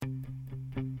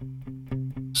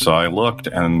So I looked,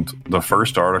 and the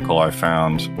first article I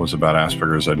found was about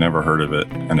Asperger's. I'd never heard of it.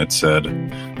 And it said,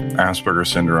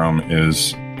 Asperger's syndrome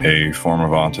is a form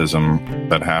of autism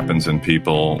that happens in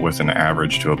people with an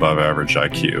average to above average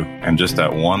IQ. And just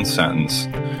that one sentence,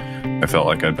 I felt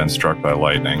like I'd been struck by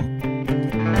lightning.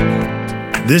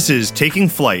 This is Taking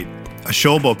Flight, a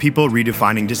show about people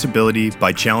redefining disability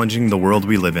by challenging the world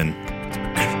we live in.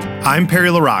 I'm Perry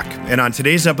LaRocque, and on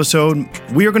today's episode,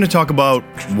 we are going to talk about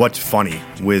what's funny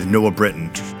with Noah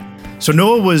Britton. So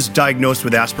Noah was diagnosed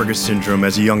with Asperger's syndrome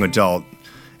as a young adult,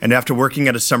 and after working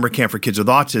at a summer camp for kids with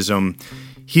autism,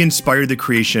 he inspired the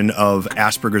creation of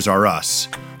Asperger's R Us,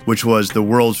 which was the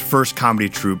world's first comedy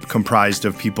troupe comprised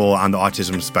of people on the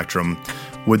autism spectrum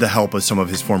with the help of some of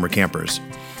his former campers.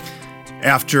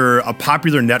 After a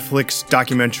popular Netflix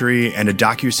documentary and a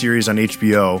docuseries on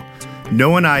HBO,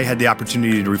 Noah and I had the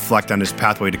opportunity to reflect on his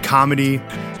pathway to comedy,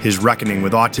 his reckoning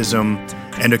with autism,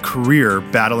 and a career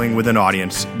battling with an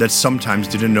audience that sometimes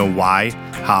didn't know why,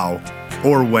 how,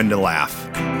 or when to laugh.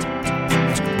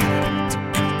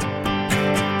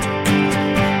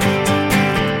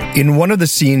 In one of the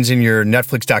scenes in your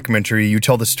Netflix documentary, you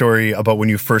tell the story about when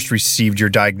you first received your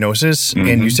diagnosis,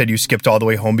 and you said you skipped all the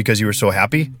way home because you were so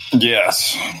happy?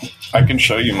 Yes. I can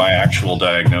show you my actual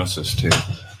diagnosis, too.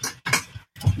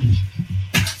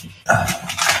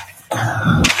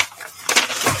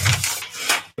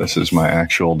 This is my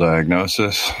actual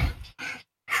diagnosis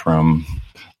from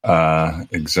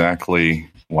exactly,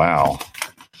 wow.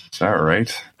 Is that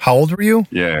right? How old were you?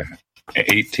 Yeah,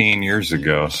 18 years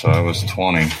ago, so I was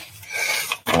 20,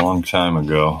 a long time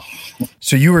ago.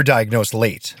 So you were diagnosed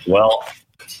late? Well,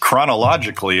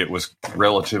 chronologically, it was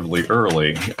relatively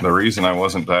early. The reason I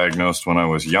wasn't diagnosed when I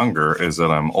was younger is that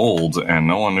I'm old, and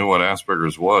no one knew what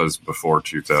Asperger's was before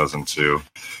 2002,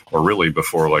 or really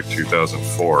before like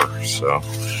 2004. So,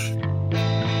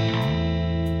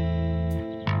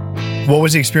 what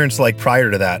was the experience like prior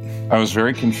to that? I was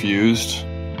very confused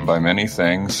by many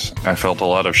things. I felt a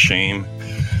lot of shame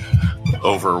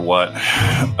over what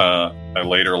I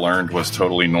later learned was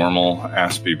totally normal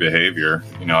Aspie behavior.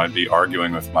 You know, I'd be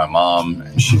arguing with my mom,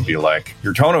 and she'd be like,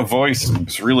 your tone of voice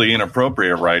is really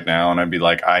inappropriate right now. And I'd be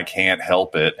like, I can't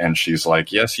help it. And she's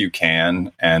like, yes, you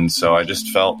can. And so I just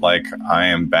felt like I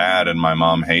am bad and my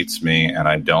mom hates me and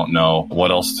I don't know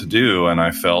what else to do. And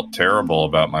I felt terrible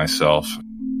about myself.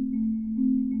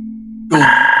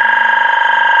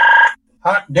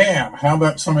 Hot damn. How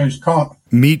about somebody's calling?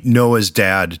 Meet Noah's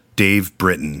dad, Dave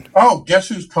Britton. Oh, guess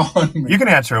who's calling me? You can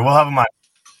answer it. We'll have him on.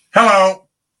 Hello.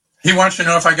 He wants to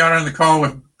know if I got on the call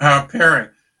with Perry.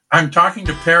 I'm talking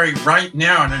to Perry right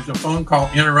now, and there's a phone call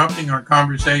interrupting our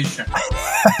conversation.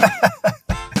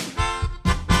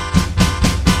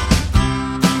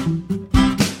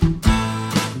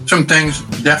 Some things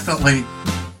definitely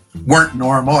weren't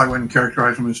normal. I wouldn't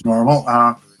characterize them as normal.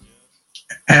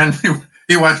 And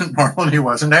he wasn't normal and he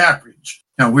wasn't average.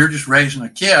 You know, we were just raising a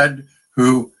kid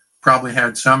who probably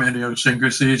had some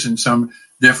idiosyncrasies and some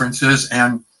differences,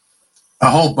 and a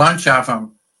whole bunch of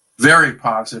them very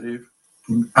positive,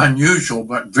 unusual,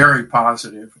 but very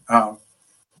positive.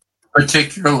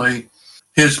 Particularly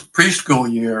his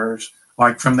preschool years,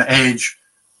 like from the age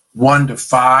 1 to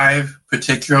 5,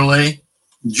 particularly,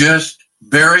 just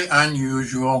very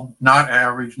unusual, not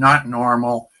average, not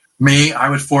normal. Me, I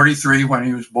was 43 when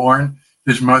he was born.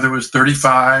 His mother was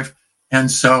 35. And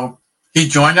so he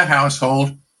joined a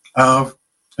household of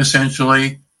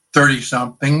essentially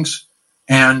 30-somethings.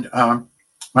 And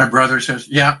my brother says,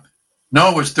 yeah,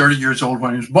 Noah was 30 years old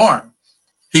when he was born.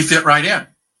 He fit right in.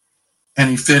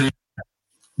 And he fit in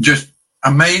just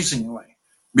amazingly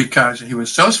because he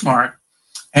was so smart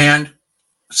and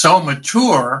so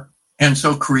mature and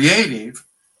so creative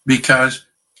because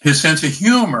his sense of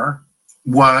humor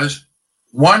was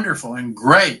wonderful and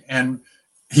great, and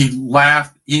he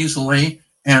laughed easily,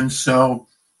 and so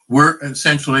we're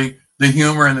essentially, the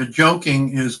humor and the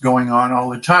joking is going on all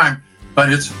the time,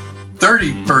 but it's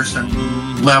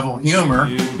 30-person level humor.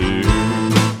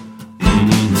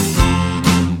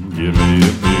 Give me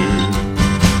a beer.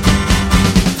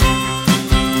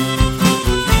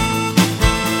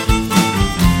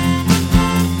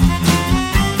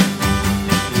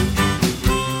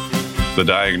 The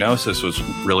diagnosis was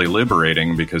really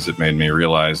liberating because it made me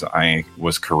realize I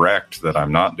was correct that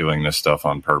I'm not doing this stuff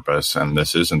on purpose and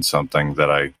this isn't something that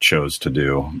I chose to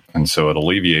do. And so it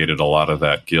alleviated a lot of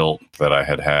that guilt that I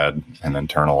had and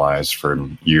internalized for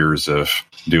years of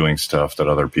doing stuff that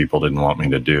other people didn't want me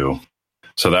to do.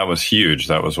 So that was huge.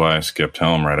 That was why I skipped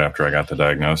home right after I got the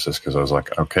diagnosis, because I was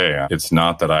like, okay, it's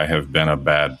not that I have been a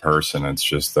bad person. It's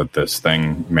just that this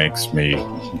thing makes me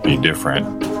be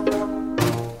different.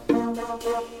 So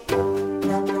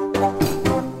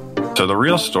the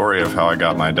real story of how I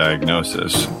got my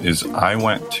diagnosis is I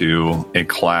went to a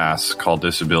class called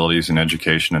Disabilities in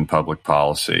Education and Public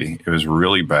Policy. It was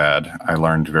really bad. I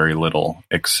learned very little,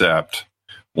 except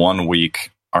 1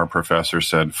 week our professor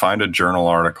said, find a journal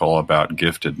article about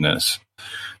giftedness.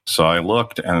 So I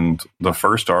looked, and the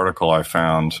first article I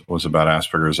found was about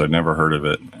Asperger's. I'd never heard of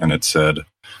it. And it said,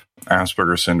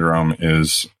 Asperger's syndrome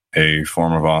is a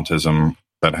form of autism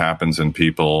that happens in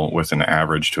people with an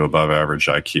average to above average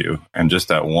IQ. And just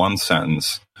that one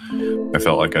sentence, I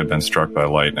felt like I'd been struck by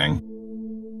lightning.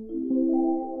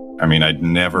 I mean, I'd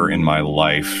never in my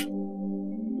life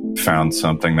found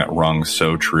something that rung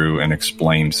so true and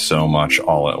explained so much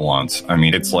all at once. I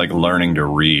mean, it's like learning to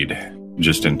read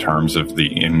just in terms of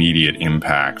the immediate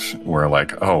impact where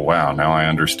like, oh, wow, now I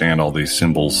understand all these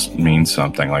symbols mean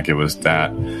something. Like it was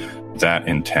that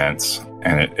intense.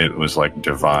 And it was like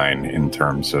divine in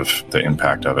terms of the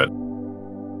impact of it.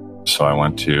 So I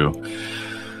went to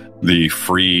the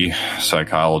free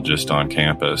psychologist on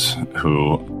campus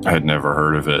who had never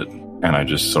heard of it. And I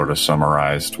just sort of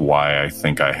summarized why I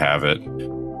think I have it.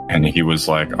 And he was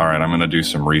like, all right, I'm going to do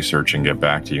some research and get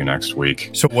back to you next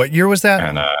week. So what year was that?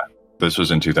 And this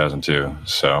was in 2002.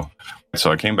 So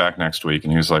I came back next week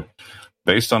and he was like,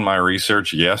 based on my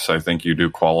research, yes, I think you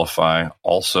do qualify.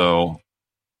 Also,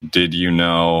 did you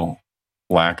know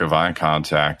lack of eye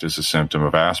contact is a symptom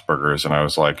of Asperger's? And I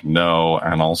was like, no.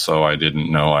 And also I didn't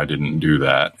know I didn't do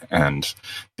that. And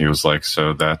he was like,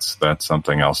 so that's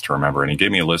something else to remember. And he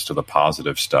gave me a list of the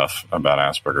positive stuff about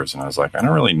Asperger's. And I was like, I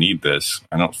don't really need this.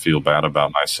 I don't feel bad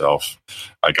about myself.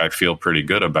 Like I feel pretty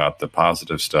good about the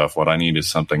positive stuff. What I need is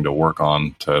something to work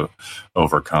on to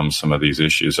overcome some of these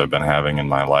issues I've been having in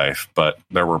my life. But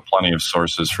there were plenty of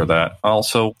sources for that.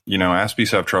 Also,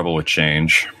 Aspies have trouble with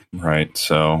change, right?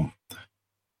 So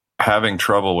having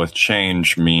trouble with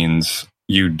change means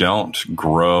you don't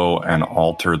grow and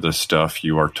alter the stuff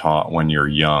you are taught when you're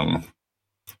young.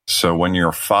 So when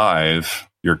you're 5,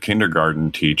 your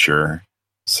kindergarten teacher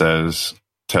says,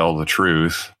 tell the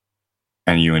truth,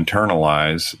 and you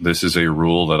internalize, this is a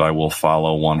rule that I will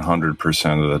follow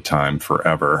 100% of the time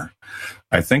forever.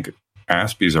 I think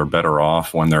Aspies are better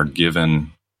off when they're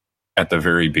given at the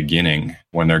very beginning,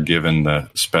 when they're given the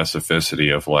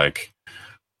specificity of like,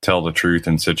 tell the truth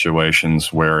in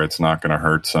situations where it's not going to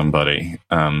hurt somebody,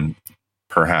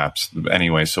 perhaps.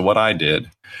 Anyway, so what I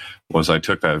did was I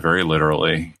took that very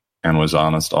literally and was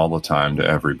honest all the time to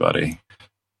everybody.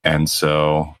 And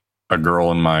so a girl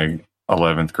in my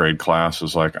 11th grade class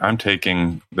was like, I'm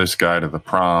taking this guy to the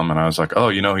prom. And I was like, oh,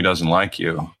 he doesn't like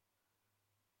you.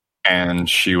 And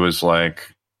she was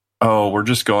like, oh, we're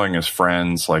just going as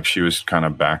friends. Like she was kind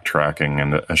of backtracking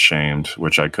and ashamed,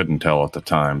 which I couldn't tell at the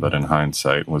time, but in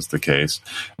hindsight was the case.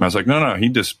 And I was like, no, he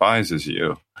despises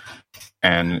you.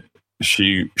 And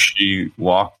she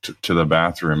walked to the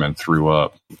bathroom and threw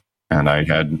up. And I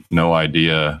had no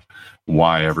idea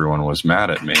why everyone was mad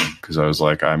at me because I was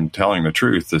like, I'm telling the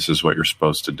truth. This is what you're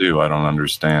supposed to do. I don't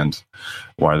understand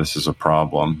why this is a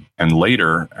problem. And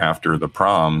later, after the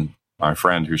prom, my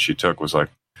friend who she took was like,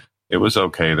 it was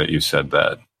okay that you said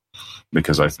that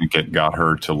because I think it got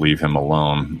her to leave him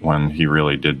alone when he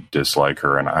really did dislike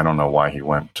her. And I don't know why he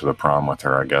went to the prom with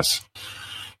her, I guess.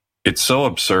 It's so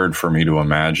absurd for me to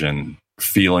imagine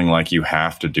feeling like you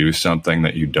have to do something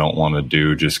that you don't want to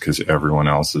do just because everyone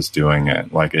else is doing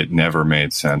it. Like it never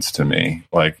made sense to me.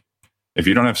 Like if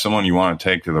you don't have someone you want to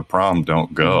take to the prom,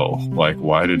 don't go. Like,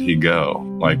 why did he go?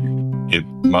 Like, it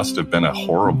must have been a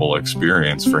horrible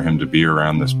experience for him to be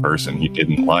around this person he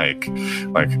didn't like.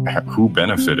 Like, who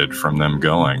benefited from them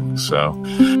going? So,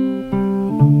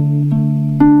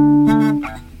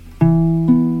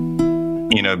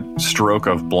 in a stroke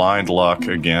of blind luck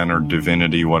again, or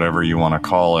divinity, whatever you want to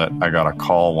call it, I got a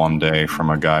call one day from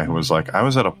a guy who was like, I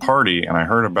was at a party and I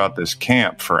heard about this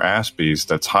camp for Aspies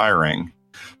that's hiring.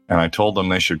 And I told them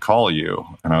they should call you.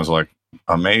 And I was like,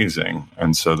 amazing.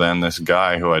 And so then this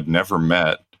guy who I'd never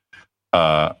met,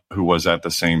 who was at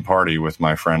the same party with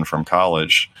my friend from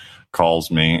college, calls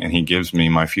me and he gives me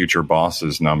my future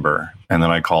boss's number. And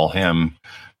then I call him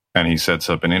and he sets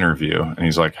up an interview. And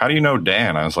he's like, how do you know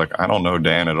Dan? I was like, I don't know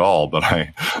Dan at all, but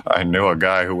I knew a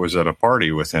guy who was at a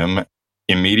party with him.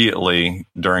 Immediately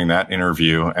during that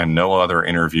interview and no other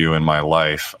interview in my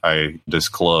life, I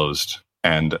disclosed.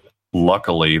 And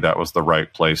luckily, that was the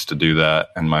right place to do that.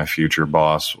 And my future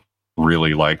boss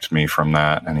really liked me from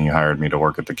that. And he hired me to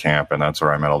work at the camp. And that's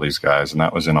where I met all these guys. And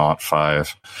that was in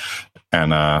 05.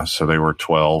 And so they were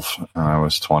 12 and I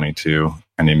was 22.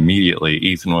 And immediately,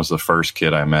 Ethan was the first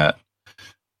kid I met.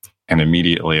 And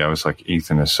immediately I was like,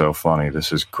 Ethan is so funny.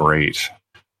 This is great.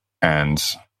 And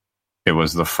it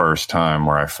was the first time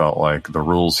where I felt like the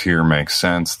rules here make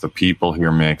sense. The people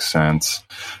here make sense.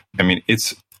 I mean,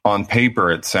 it's on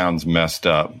paper, it sounds messed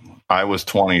up. I was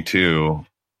 22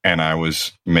 and I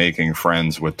was making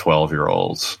friends with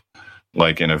 12-year-olds,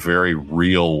 like in a very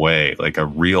real way, like a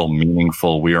real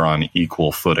meaningful, we're on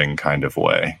equal footing kind of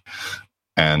way.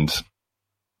 And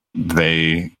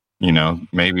they,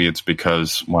 maybe it's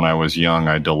because when I was young,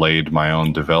 I delayed my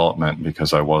own development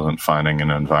because I wasn't finding an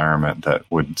environment that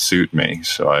would suit me.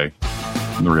 So I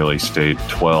really stayed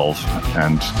 12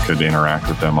 and could interact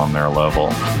with them on their level.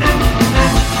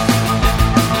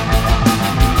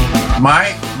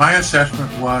 My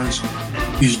assessment was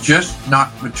he's just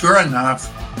not mature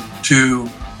enough to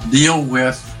deal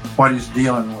with what he's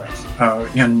dealing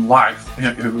with in life.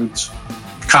 It's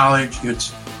college,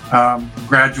 it's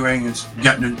graduating, it's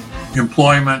getting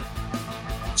employment.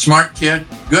 Smart kid,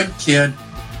 good kid,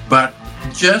 but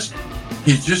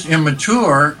he's just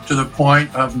immature to the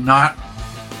point of not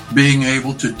being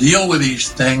able to deal with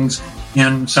these things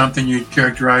in something you'd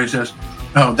characterize as,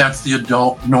 oh, that's the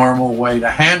adult normal way to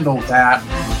handle that.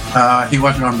 He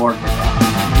wasn't on board with that.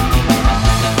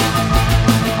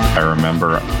 I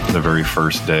remember the very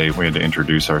first day we had to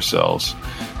introduce ourselves.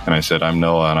 And I said, I'm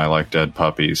Noah and I like dead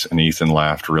puppies. And Ethan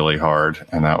laughed really hard.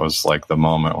 And that was like the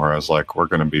moment where I was like, we're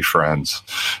going to be friends.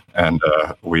 And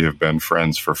we have been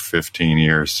friends for 15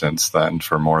 years since then,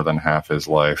 for more than half his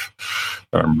life.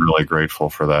 I'm really grateful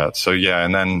for that. So yeah,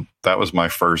 and then that was my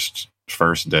first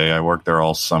day. I worked there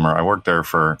all summer. I worked there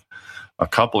for a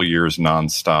couple years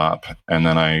nonstop. And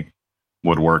then I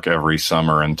would work every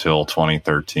summer until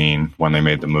 2013 when they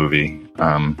made the movie,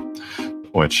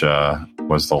 which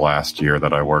was the last year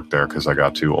that I worked there because I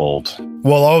got too old.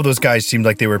 Well, all of those guys seemed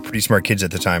like they were pretty smart kids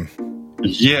at the time.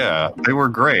 Yeah, they were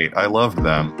great. I loved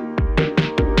them.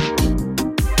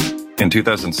 In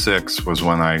 2006 was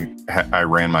when I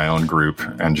ran my own group,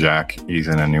 and Jack,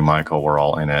 Ethan, and New Michael were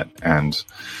all in it, and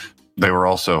they were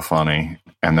all so funny.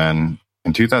 And then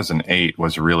in 2008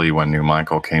 was really when New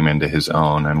Michael came into his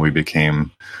own, and we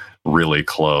became really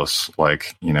close.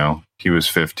 Like, he was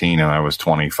 15 and I was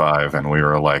 25, and we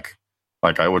were like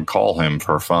I would call him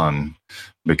for fun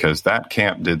because that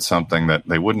camp did something that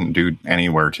they wouldn't do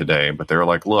anywhere today. But they were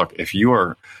like, look, if you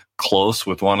are close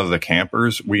with one of the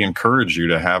campers, we encourage you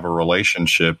to have a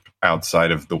relationship outside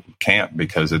of the camp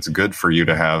because it's good for you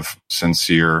to have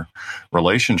sincere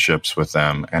relationships with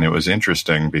them. And it was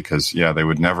interesting because, yeah, they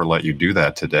would never let you do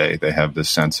that today. They have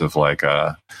this sense of like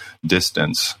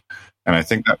distance. And I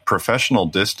think that professional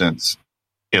distance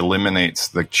eliminates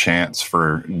the chance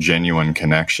for genuine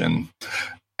connection.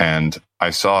 And I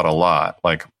saw it a lot.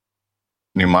 Like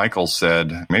New Michael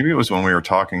said, maybe it was when we were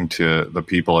talking to the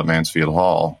people at Mansfield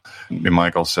Hall, New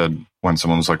Michael said, when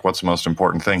someone was like, what's the most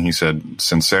important thing? He said,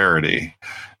 sincerity.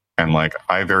 And like,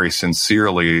 I very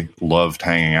sincerely loved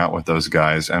hanging out with those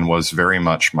guys and was very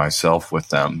much myself with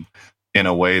them in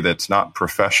a way that's not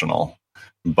professional,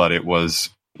 but it was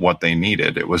what they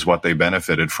needed. It was what they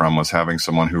benefited from, was having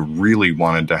someone who really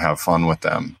wanted to have fun with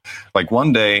them. Like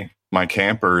one day, my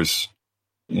campers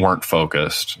weren't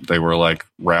focused. They were like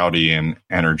rowdy and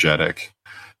energetic.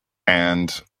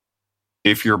 And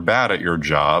if you're bad at your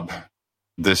job,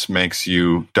 this makes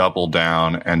you double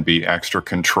down and be extra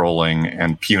controlling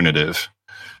and punitive.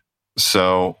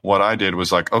 So what I did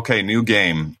was like, okay, new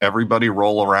game. Everybody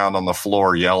roll around on the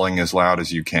floor yelling as loud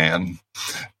as you can.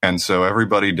 And so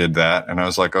everybody did that. And I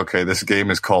was like, okay, this game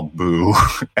is called Boo.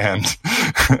 And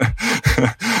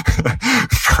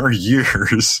for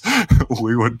years,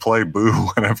 we would play Boo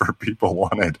whenever people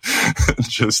wanted.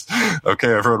 Just,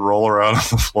 okay, everyone roll around on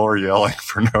the floor yelling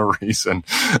for no reason.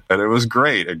 And it was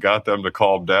great. It got them to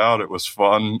calm down. It was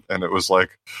fun. And it was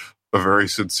like a very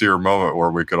sincere moment where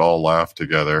we could all laugh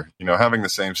together. Having the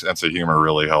same sense of humor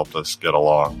really helped us get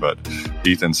along, but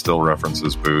Ethan still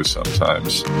references Boo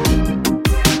sometimes.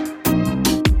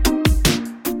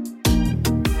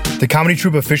 The comedy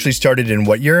troupe officially started in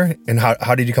what year, and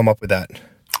how did you come up with that?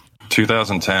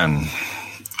 2010.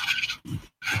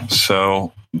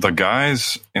 So the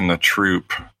guys in the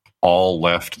troupe all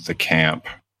left the camp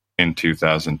in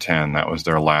 2010. That was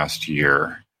their last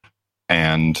year.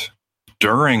 And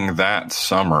during that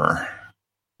summer,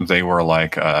 they were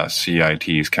like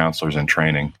CITs, counselors in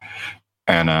training.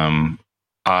 And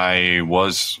I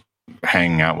was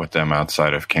hanging out with them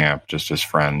outside of camp just as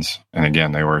friends. And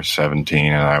again, they were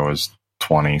 17 and I was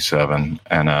 27.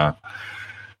 And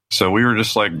so we were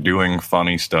just like doing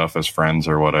funny stuff as friends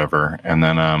or whatever. And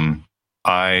then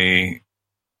I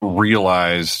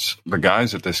realized the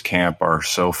guys at this camp are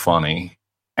so funny.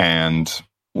 And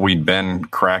we'd been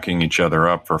cracking each other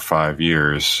up for 5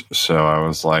 years. So I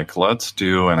was like, let's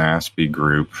do an Aspie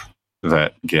group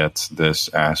that gets this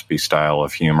Aspie style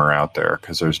of humor out there,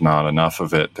 because there's not enough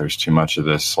of it. There's too much of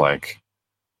this like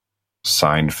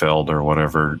Seinfeld or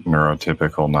whatever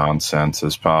neurotypical nonsense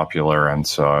is popular. And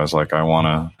so I was like, I want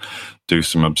to do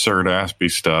some absurd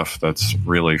Aspie stuff that's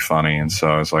really funny. And so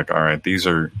I was like, all right, these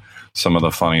are some of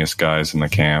the funniest guys in the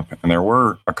camp. And there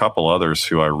were a couple others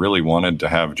who I really wanted to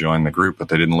have join the group, but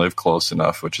they didn't live close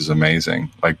enough, which is amazing.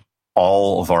 Like,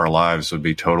 all of our lives would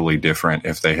be totally different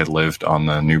if they had lived on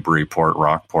the Newburyport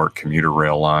Rockport commuter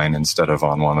rail line instead of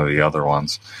on one of the other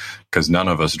ones, because none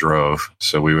of us drove.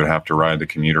 So we would have to ride the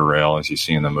commuter rail, as you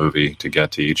see in the movie, to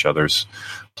get to each other's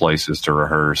places to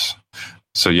rehearse.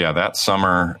 So yeah, that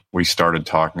summer we started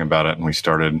talking about it, and we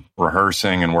started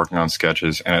rehearsing and working on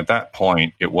sketches. And at that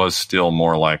point, it was still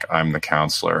more like I'm the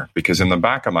counselor, because in the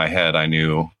back of my head, I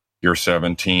knew, you're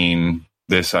 17,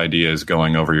 this idea is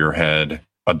going over your head,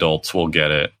 adults will get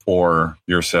it. Or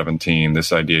you're 17,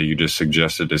 this idea you just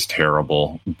suggested is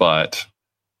terrible, but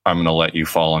I'm going to let you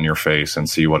fall on your face and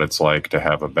see what it's like to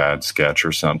have a bad sketch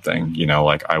or something. You know,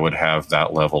 like I would have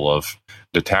that level of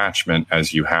detachment,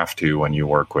 as you have to when you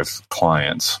work with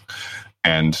clients.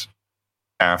 And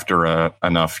after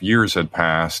enough years had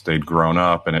passed, they'd grown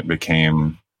up, and it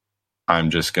became, I'm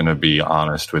just going to be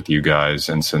honest with you guys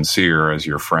and sincere as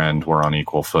your friend. We're on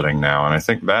equal footing now. And I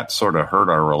think that sort of hurt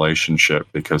our relationship,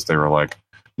 because they were like,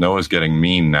 Noah's getting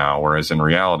mean now. Whereas in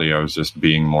reality, I was just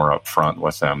being more upfront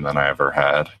with them than I ever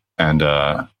had. And,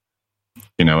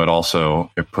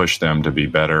 it pushed them to be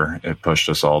better. It pushed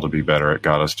us all to be better. It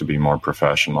got us to be more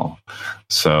professional.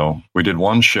 So we did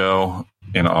one show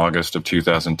in August of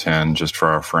 2010, just for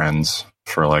our friends,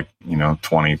 for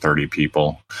 20, 30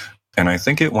 people. And I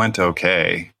think it went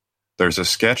okay. There's a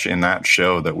sketch in that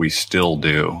show that we still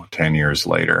do 10 years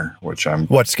later,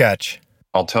 What sketch?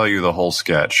 I'll tell you the whole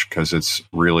sketch because it's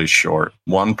really short.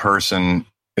 One person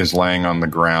is laying on the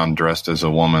ground dressed as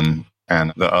a woman,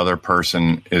 and the other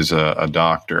person is a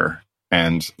doctor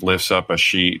and lifts up a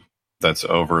sheet that's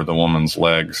over the woman's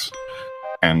legs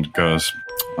and goes,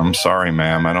 "I'm sorry,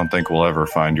 ma'am, I don't think we'll ever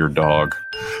find your dog."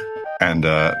 And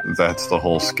that's the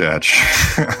whole sketch.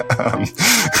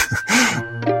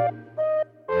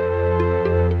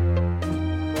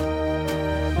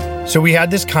 So we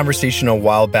had this conversation a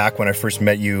while back when I first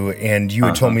met you, and you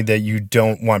had told me that you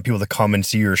don't want people to come and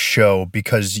see your show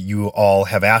because you all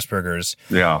have Asperger's.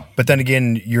 Yeah. But then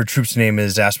again, your troupe's name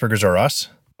is Asperger's Are Us?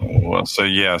 Well, so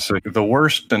the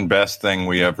worst and best thing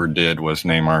we ever did was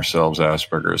name ourselves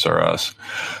Asperger's Are Us.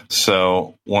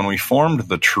 So when we formed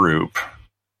the troupe,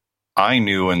 I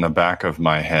knew in the back of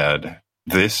my head,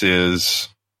 this is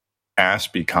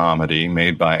Aspie comedy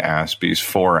made by Aspies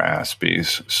for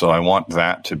Aspies. So I want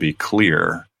that to be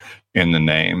clear in the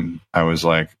name. I was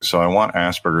like, so I want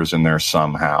Asperger's in there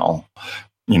somehow.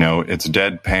 You know, it's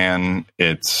deadpan,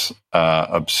 it's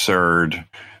absurd,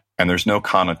 and there's no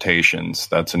connotations.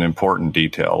 That's an important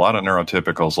detail. A lot of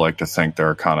neurotypicals like to think there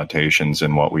are connotations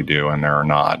in what we do, and there are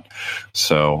not.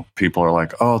 So people are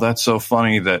like, oh, that's so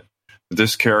funny that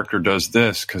this character does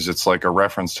this because it's like a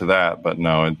reference to that. But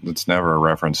no, it's never a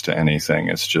reference to anything.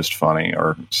 It's just funny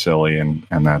or silly, and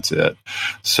that's it.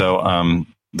 So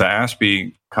the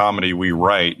Aspie comedy we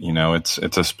write,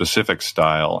 it's a specific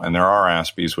style, and there are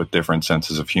Aspies with different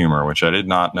senses of humor, which I did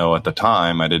not know at the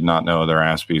time. I did not know there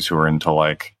are Aspies who are into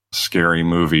like Scary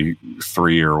Movie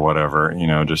 3 or whatever,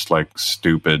 just like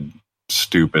stupid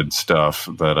stuff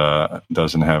that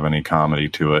doesn't have any comedy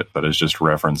to it, but is just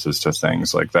references to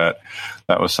things like that.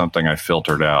 That was something I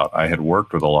filtered out. I had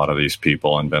worked with a lot of these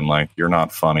people and been like, you're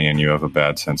not funny and you have a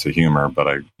bad sense of humor, but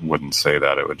I wouldn't say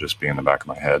that. It would just be in the back of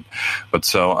my head. But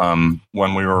so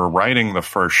when we were writing the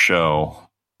first show,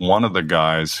 one of the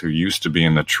guys who used to be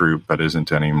in the troupe but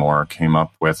isn't anymore came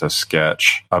up with a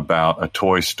sketch about a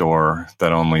toy store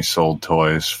that only sold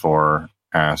toys for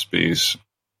Aspies.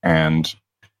 And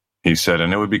he said,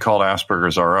 and it would be called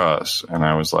Asperger's Are Us. And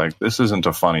I was like, this isn't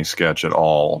a funny sketch at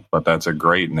all, but that's a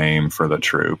great name for the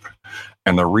troupe.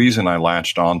 And the reason I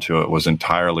latched onto it was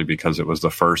entirely because it was the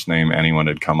first name anyone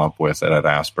had come up with that had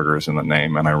Asperger's in the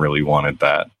name, and I really wanted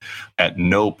that. At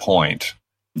no point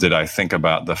did I think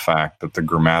about the fact that the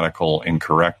grammatical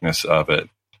incorrectness of it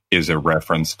is a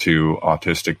reference to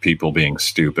autistic people being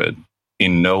stupid.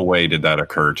 In no way did that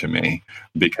occur to me,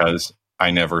 because I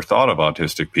never thought of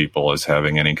autistic people as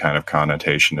having any kind of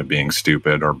connotation of being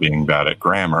stupid or being bad at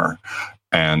grammar.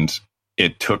 And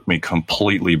it took me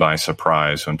completely by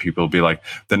surprise when people would be like,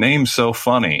 the name's so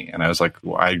funny. And I was like,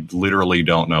 well, I literally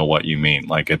don't know what you mean.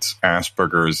 Like, it's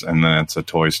Asperger's and then it's a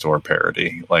toy store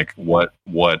parody. Like, what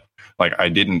Like, I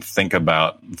didn't think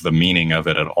about the meaning of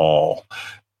it at all.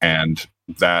 And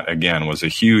that, again, was a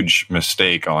huge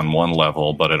mistake on one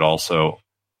level, but it also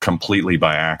completely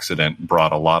by accident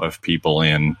brought a lot of people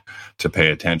in to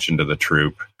pay attention to the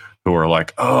troupe who were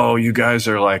like, oh, you guys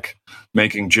are like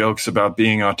making jokes about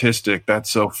being autistic. That's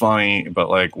so funny. But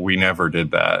like, we never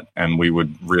did that. And we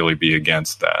would really be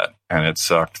against that. And it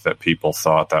sucked that people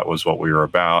thought that was what we were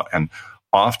about. And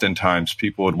oftentimes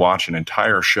people would watch an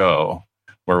entire show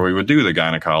where we would do the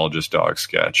gynecologist dog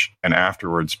sketch and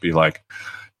afterwards be like,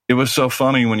 it was so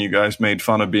funny when you guys made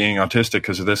fun of being autistic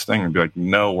because of this thing. And be like,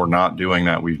 no, we're not doing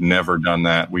that. We've never done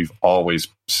that. We've always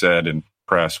said in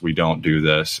press, we don't do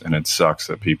this. And it sucks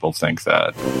that people think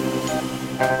that.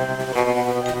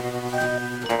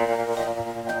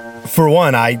 For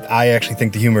one, I actually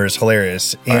think the humor is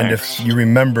hilarious. And Thanks. if you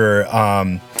remember,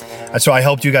 so I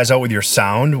helped you guys out with your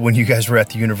sound when you guys were at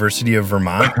the University of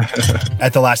Vermont.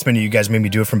 At the last minute, you guys made me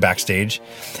do it from backstage.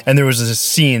 And there was a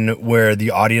scene where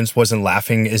the audience wasn't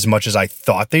laughing as much as I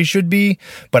thought they should be,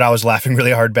 but I was laughing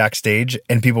really hard backstage.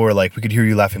 And people were like, we could hear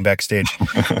you laughing backstage.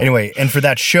 Anyway, and for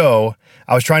that show,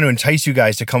 I was trying to entice you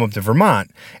guys to come up to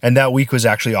Vermont. And that week was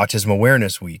actually Autism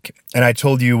Awareness Week. And I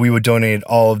told you we would donate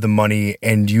all of the money,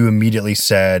 and you immediately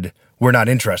said, we're not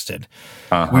interested.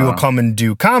 We will come and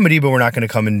do comedy, but we're not going to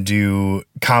come and do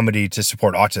comedy to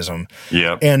support autism.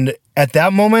 Yep. And at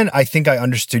that moment, I think I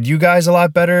understood you guys a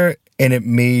lot better, and it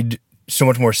made so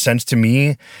much more sense to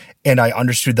me. And I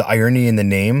understood the irony in the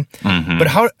name. Mm-hmm. But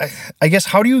how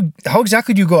exactly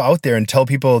do you go out there and tell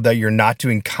people that you're not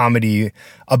doing comedy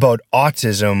about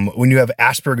autism when you have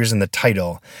Asperger's in the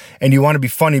title, and you want to be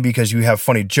funny because you have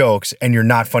funny jokes, and you're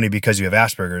not funny because you have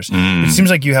Asperger's? It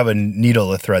seems like you have a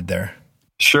needle to thread there.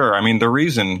 Sure. I mean, the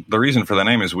reason for the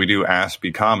name is we do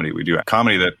Aspie comedy. We do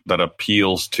comedy that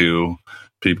appeals to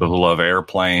people who love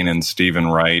Airplane and Stephen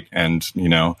Wright and,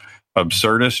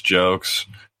 absurdist jokes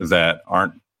that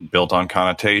aren't built on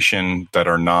connotation, that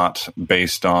are not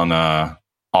based on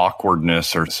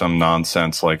awkwardness or some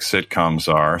nonsense like sitcoms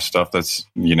are. Stuff that's,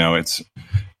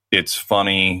 it's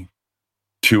funny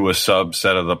to a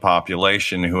subset of the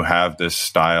population who have this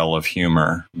style of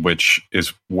humor, which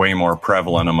is way more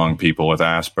prevalent among people with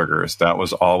Asperger's. That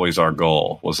was always our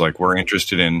goal, was like, we're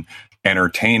interested in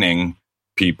entertaining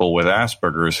people with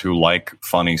Asperger's who like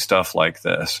funny stuff like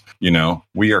this.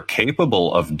 We are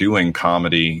capable of doing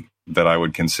comedy that I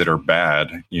would consider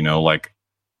bad, like,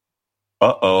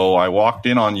 uh-oh, I walked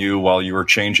in on you while you were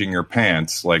changing your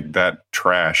pants, like that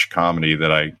trash comedy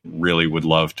that I really would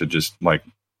love to just like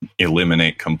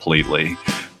eliminate completely.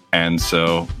 And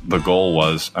so the goal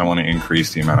was, I want to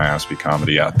increase the amount of Aspie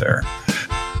comedy out there.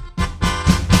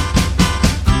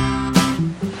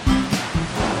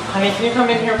 Honey, can you come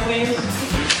in here, please?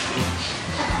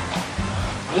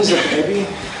 What is it, baby?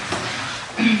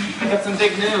 I got some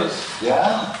big news.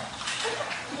 Yeah?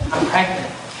 I'm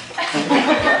pregnant.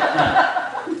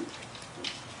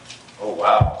 Oh,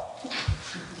 wow.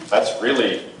 That's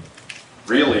really,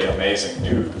 really amazing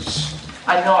news.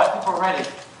 I know, I think we're ready.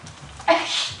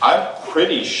 I'm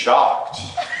pretty shocked.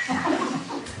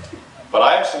 But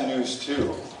I have some news,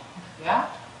 too. Yeah?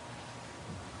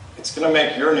 It's going to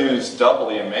make your news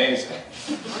doubly amazing.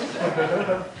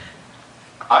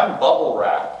 I'm bubble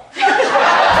wrap.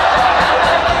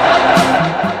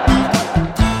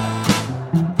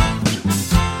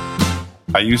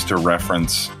 I used to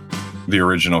reference the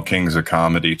original Kings of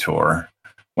Comedy tour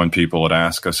when people would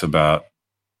ask us about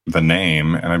the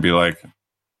name, and I'd be like,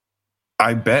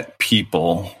 I bet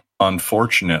people,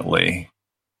 unfortunately,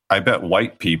 I bet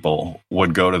white people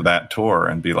would go to that tour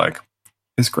and be like,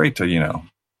 it's great to,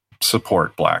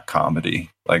 support Black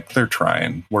comedy. Like, they're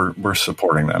trying. We're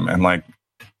supporting them. And like,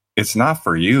 it's not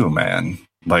for you, man.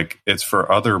 Like, it's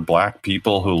for other Black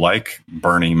people who like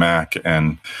Bernie Mac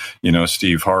and,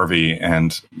 Steve Harvey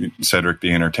and Cedric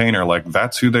the Entertainer. Like,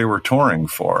 that's who they were touring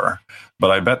for. But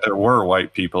I bet there were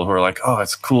white people who are like, oh,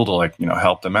 it's cool to like,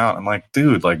 help them out. I'm like,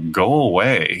 dude, like, go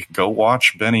away, go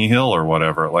watch Benny Hill or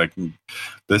whatever. Like,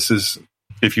 this is,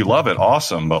 if you love it,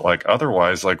 awesome. But like,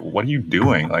 otherwise, like, what are you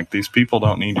doing? Like, these people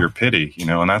don't need your pity,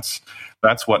 and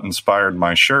that's what inspired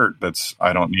my shirt. That's,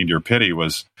 I don't need your pity,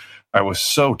 was I was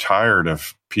so tired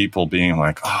of people being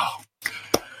like, oh,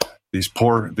 these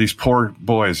poor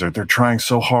boys, they're trying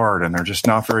so hard and they're just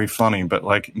not very funny. But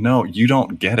like, no, you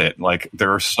don't get it. Like,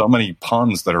 there are so many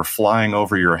puns that are flying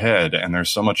over your head and there's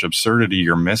so much absurdity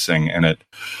you're missing. And it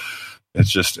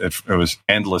was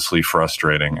endlessly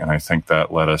frustrating. And I think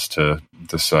that led us to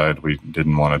decide we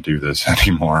didn't want to do this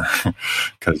anymore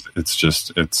because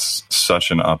it's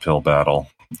such an uphill battle.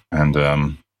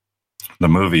 And the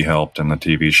movie helped and the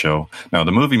TV show. Now,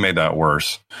 the movie made that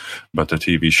worse, but the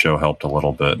TV show helped a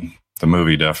little bit. The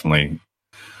movie definitely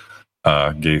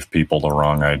gave people the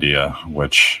wrong idea,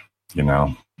 which,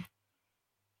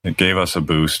 it gave us a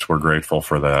boost. We're grateful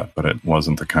for that, but it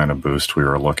wasn't the kind of boost we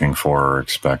were looking for or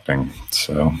expecting.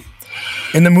 So,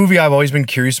 in the movie, I've always been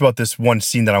curious about this one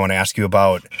scene that I want to ask you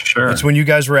about. Sure. It's when you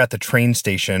guys were at the train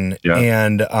station,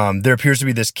 and there appears to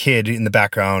be this kid in the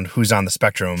background who's on the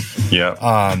spectrum. Yeah.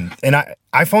 And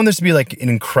I found this to be like an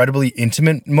incredibly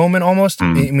intimate moment almost.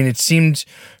 I mean, it seemed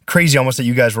crazy almost that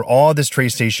you guys were all at this train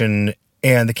station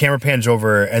and the camera pans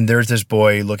over and there's this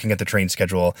boy looking at the train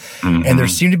schedule. And there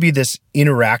seemed to be this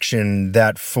interaction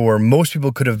that for most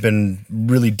people could have been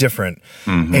really different.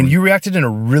 And you reacted in a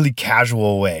really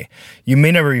casual way. You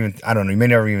may never even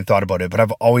thought about it, but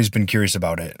I've always been curious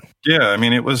about it. Yeah, I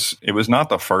mean, it was not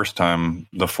the first time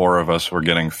the four of us were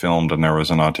getting filmed and there was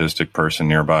an autistic person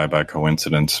nearby by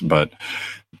coincidence, but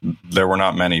there were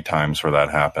not many times where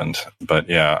that happened. But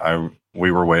yeah,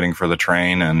 we were waiting for the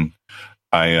train and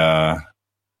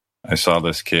I saw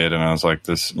this kid and I was like,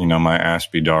 my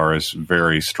Aspie-dar is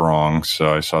very strong.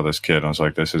 So I saw this kid and I was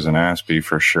like, this is an Aspie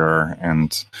for sure.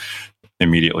 And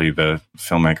immediately the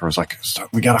filmmaker was like,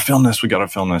 we got to film this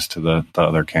to the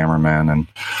other cameraman.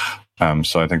 And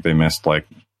so I think they missed like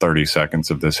 30 seconds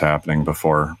of this happening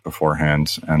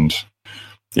beforehand. And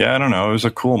yeah, I don't know. It was a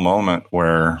cool moment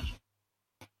where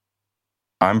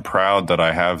I'm proud that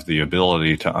I have the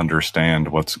ability to understand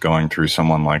what's going through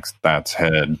someone like that's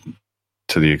head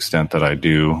to the extent that I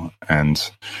do,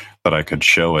 and that I could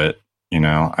show it.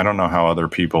 I don't know how other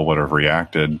people would have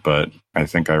reacted, but I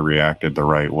think I reacted the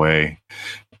right way.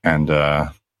 And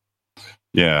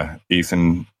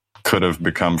Ethan could have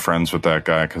become friends with that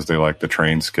guy because they liked the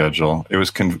train schedule. It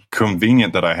was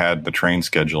convenient that I had the train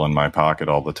schedule in my pocket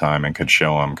all the time and could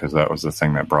show him, because that was the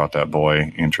thing that brought that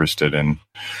boy interested in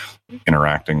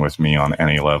interacting with me on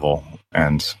any level.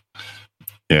 And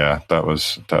yeah, that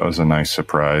was a nice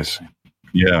surprise.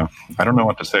 Yeah, I don't know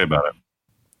what to say about it.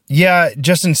 Yeah,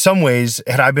 just in some ways,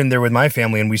 had I been there with my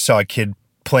family and we saw a kid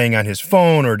playing on his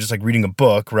phone or just like reading a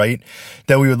book, right,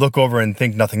 that we would look over and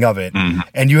think nothing of it.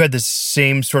 And you had the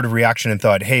same sort of reaction and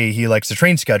thought, hey, he likes the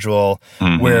train schedule,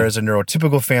 whereas a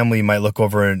neurotypical family might look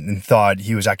over and thought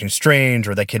he was acting strange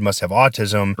or that kid must have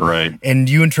autism. Right. And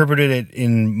you interpreted it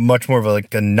in much more of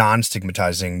a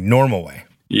non-stigmatizing, normal way.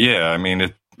 Yeah, I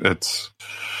mean, it's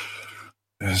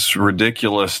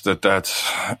ridiculous that that's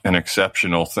an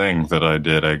exceptional thing that I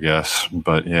did, I guess.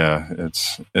 But yeah,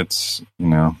 it's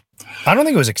I don't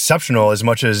think it was exceptional as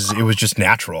much as it was just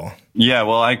natural. Yeah,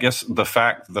 well, I guess the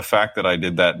fact that I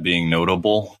did that being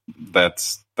notable,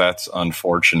 that's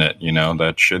unfortunate.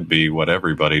 That should be what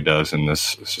everybody does in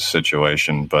this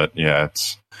situation. But yeah,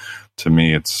 to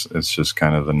me, it's just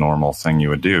kind of the normal thing you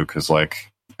would do, because like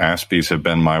Aspies have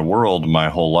been my world my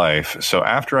whole life. So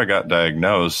after I got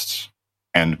diagnosed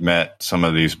and met some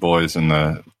of these boys in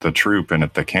the troop and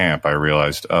at the camp, I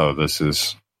realized, oh, this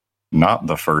is not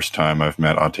the first time I've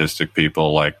met autistic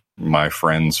people. Like, my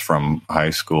friends from high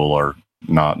school are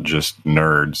not just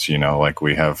nerds, like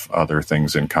we have other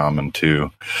things in common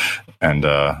too. And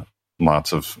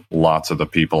lots of the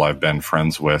people I've been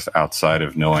friends with outside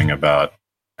of knowing about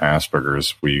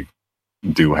Asperger's, we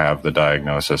do have the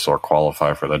diagnosis or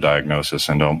qualify for the diagnosis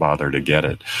and don't bother to get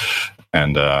it.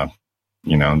 And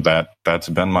that's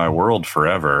been my world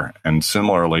forever. And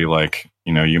similarly, like,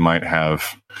 you might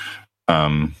have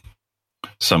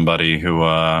somebody who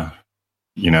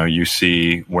you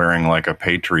see wearing like a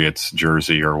Patriots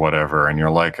jersey or whatever, and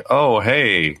you're like, oh,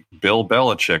 hey, Bill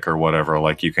Belichick or whatever,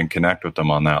 like you can connect with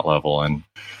them on that level. And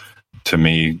to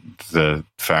me, the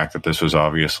fact that this was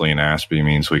obviously an Aspie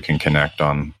means we can connect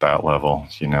on that level,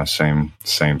 same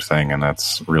thing. And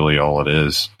that's really all it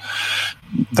is.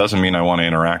 Doesn't mean I want to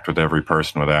interact with every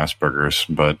person with Asperger's,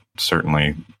 but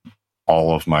certainly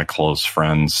all of my close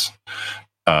friends,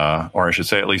 or I should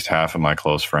say at least half of my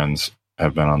close friends,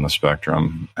 have been on the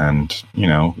spectrum, and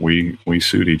we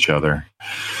suit each other.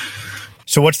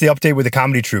 So what's the update with the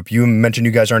comedy troupe? You mentioned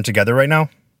you guys aren't together right now?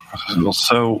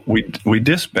 So we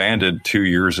disbanded 2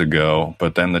 years ago,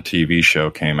 but then the TV show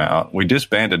came out. We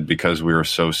disbanded because we were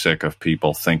so sick of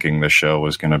people thinking the show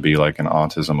was going to be like an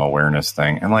autism awareness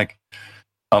thing. And like,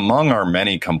 among our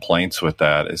many complaints with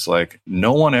that is like,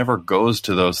 no one ever goes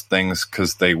to those things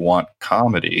because they want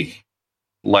comedy.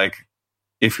 Like,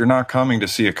 if you're not coming to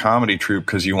see a comedy troupe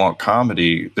because you want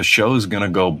comedy, the show's going to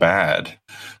go bad.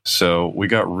 So we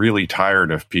got really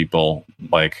tired of people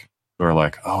like, who are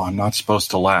like, oh, I'm not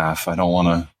supposed to laugh. I don't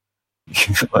want to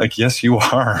like, yes, you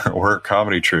are. We're a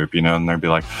comedy troupe, and they'd be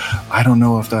like, I don't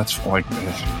know if that's like,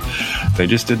 they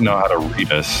just didn't know how to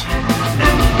read us.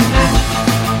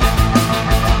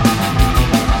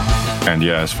 And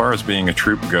yeah, as far as being a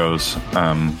troupe goes,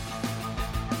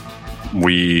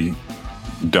 we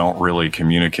don't really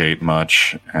communicate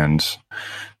much, and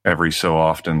every so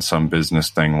often some business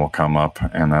thing will come up,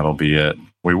 and that'll be it.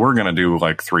 We were going to do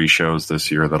like 3 shows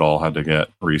this year that all had to get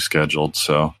rescheduled.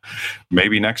 So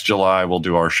maybe next July we'll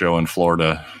do our show in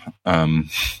Florida. And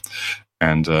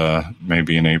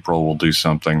maybe in April we'll do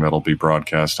something that'll be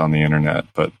broadcast on the internet.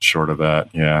 But short of that,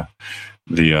 yeah,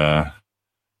 the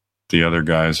other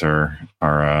guys are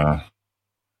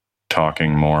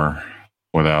talking more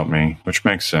without me, which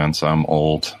makes sense. I'm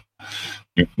old.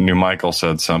 New Michael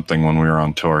said something when we were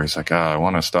on tour. He's like, I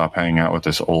want to stop hanging out with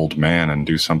this old man and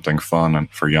do something fun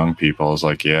for young people. I was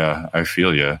like, yeah, I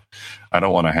feel you. I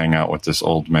don't want to hang out with this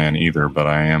old man either, but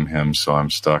I am him, so I'm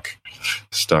stuck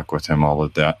with him all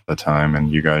the time.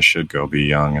 And you guys should go be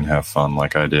young and have fun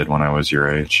like I did when I was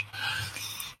your age.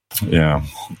 Yeah.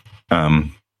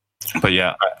 But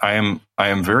yeah, I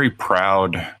am very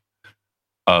proud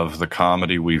of the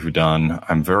comedy we've done.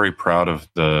 I'm very proud of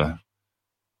the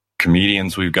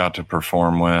comedians we've got to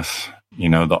perform with.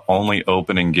 The only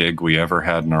opening gig we ever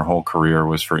had in our whole career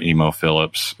was for Emo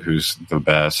Phillips, who's the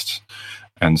best.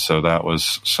 And so that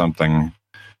was something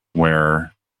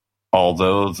where,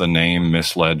 although the name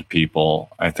misled people,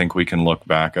 I think we can look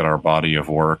back at our body of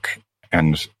work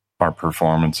and our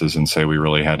performances and say we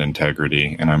really had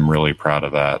integrity. And I'm really proud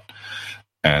of that.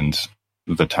 And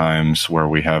the times where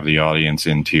we have the audience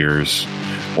in tears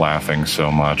laughing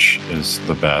so much is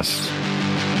the best.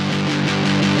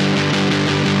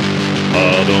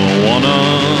 I don't wanna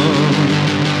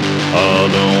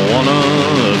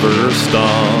ever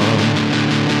stop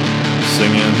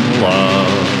singing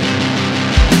loud.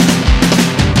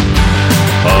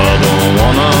 I don't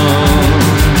wanna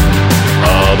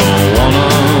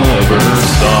ever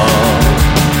stop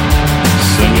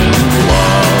singing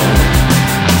loud.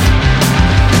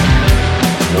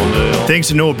 Thanks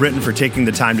to Noah Britton for taking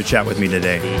the time to chat with me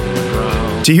today.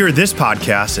 To hear this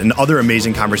podcast and other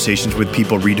amazing conversations with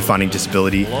people redefining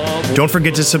disability, don't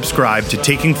forget to subscribe to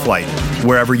Taking Flight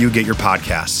wherever you get your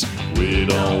podcasts.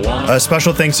 A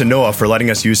special thanks to Noah for letting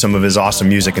us use some of his awesome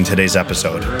music in today's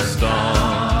episode.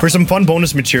 For some fun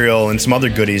bonus material and some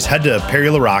other goodies, head to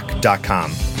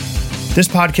perrylarock.com. This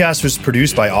podcast was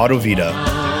produced by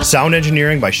AutoVita, sound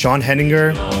engineering by Sean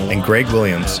Henninger and Greg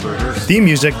Williams, theme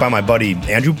music by my buddy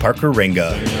Andrew Parker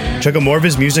Renga. Check out more of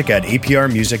his music at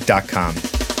aprmusic.com.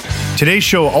 Today's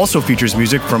show also features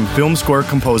music from film score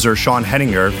composer Sean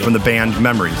Henninger from the band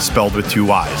Memory, spelled with 2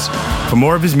 Y's. For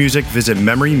more of his music, visit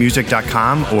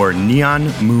memorymusic.com or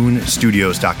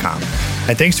neonmoonstudios.com.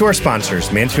 And thanks to our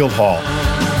sponsors, Mansfield Hall,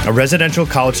 a residential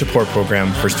college support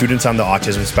program for students on the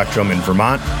autism spectrum in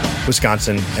Vermont,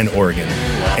 Wisconsin, and Oregon,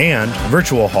 and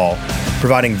Virtual Hall,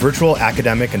 providing virtual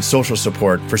academic and social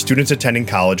support for students attending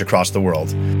college across the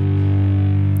world.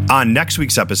 On next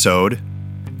week's episode,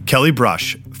 Kelly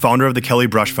Brush, founder of the Kelly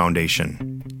Brush Foundation.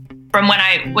 From when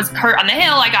I was hurt on the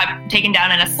hill, I got taken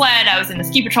down in a sled. I was in the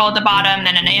ski patrol at the bottom,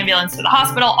 then an ambulance to the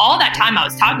hospital. All that time I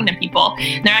was talking to people.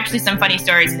 And there are actually some funny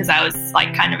stories because I was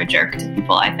like kind of a jerk to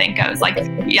people, I think. I was like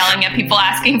yelling at people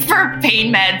asking for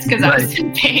pain meds because I was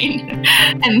in pain.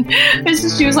 And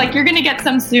she was like, you're going to get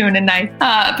some soon. And I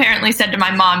apparently said to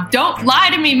my mom, don't lie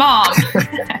to me, Mom.